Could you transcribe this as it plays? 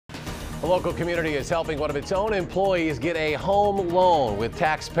A local community is helping one of its own employees get a home loan with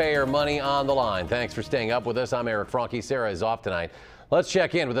taxpayer money on the line. Thanks for staying up with us. I'm Eric Franke. Sarah is off tonight. Let's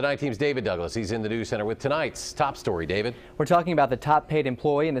check in with the night team's David Douglas. He's in the news center with tonight's top story. David. We're talking about the top paid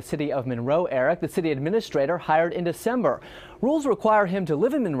employee in the city of Monroe, Eric, the city administrator hired in December. Rules require him to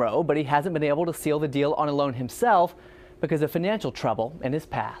live in Monroe, but he hasn't been able to seal the deal on a loan himself because of financial trouble in his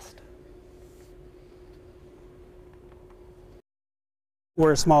past.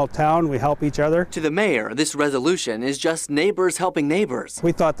 We're a small town. We help each other. To the mayor, this resolution is just neighbors helping neighbors.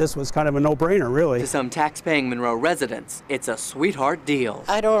 We thought this was kind of a no-brainer, really. To some tax-paying Monroe residents, it's a sweetheart deal.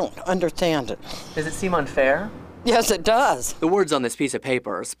 I don't understand it. Does it seem unfair? Yes, it does. The words on this piece of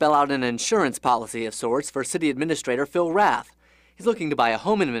paper spell out an insurance policy of sorts for City Administrator Phil Rath. He's looking to buy a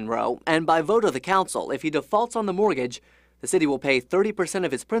home in Monroe, and by vote of the council, if he defaults on the mortgage, the city will pay 30%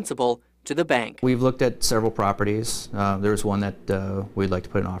 of his principal to the bank. We've looked at several properties. There's one that we'd like to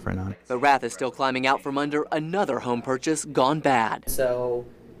put an offer in on. But Rath is still climbing out from under another home purchase gone bad. So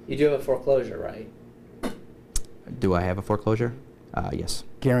you do have a foreclosure, right? Do I have a foreclosure? Yes.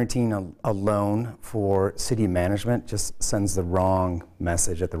 Guaranteeing a loan for city management just sends the wrong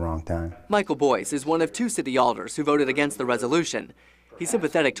message at the wrong time. Michael Boyce is one of two city alders who voted against the resolution. He's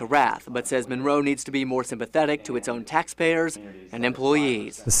sympathetic to Rath, but says Monroe needs to be more sympathetic to its own taxpayers and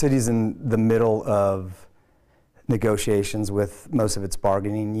employees. The city's in the middle of negotiations with most of its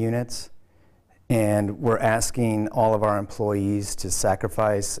bargaining units, and we're asking all of our employees to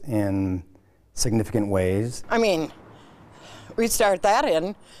sacrifice in significant ways. I mean, we start that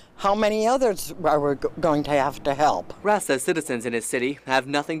in, how many others are we going to have to help? Rath says citizens in his city have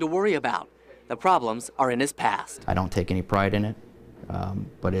nothing to worry about. The problems are in his past. I don't take any pride in it.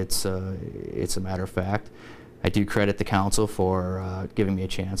 But it's a matter of fact. I do credit the council for giving me a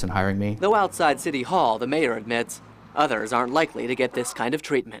chance and hiring me. Though outside City Hall, the mayor admits others aren't likely to get this kind of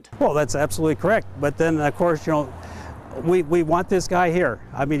treatment. Well, that's absolutely correct. But then, of course, you know, we want this guy here.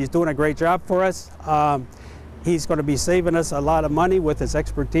 I mean, he's doing a great job for us. He's going to be saving us a lot of money with his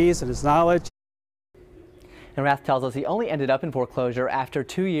expertise and his knowledge. And Rath tells us he only ended up in foreclosure after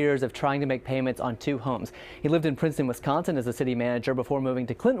 2 years of trying to make payments on 2 homes. He lived in Princeton, Wisconsin as a city manager before moving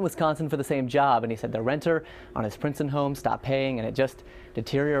to Clinton, Wisconsin for the same job. And he said the renter on his Princeton home stopped paying and it just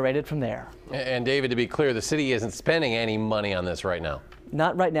deteriorated from there. And David, to be clear, the city isn't spending any money on this right now.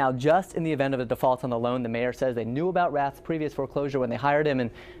 Not right now, just in the event of a default on the loan. The mayor says they knew about Rath's previous foreclosure when they hired him,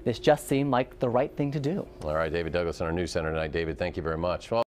 and this just seemed like the right thing to do. All right, David Douglas in our news center tonight. David, thank you very much. Well,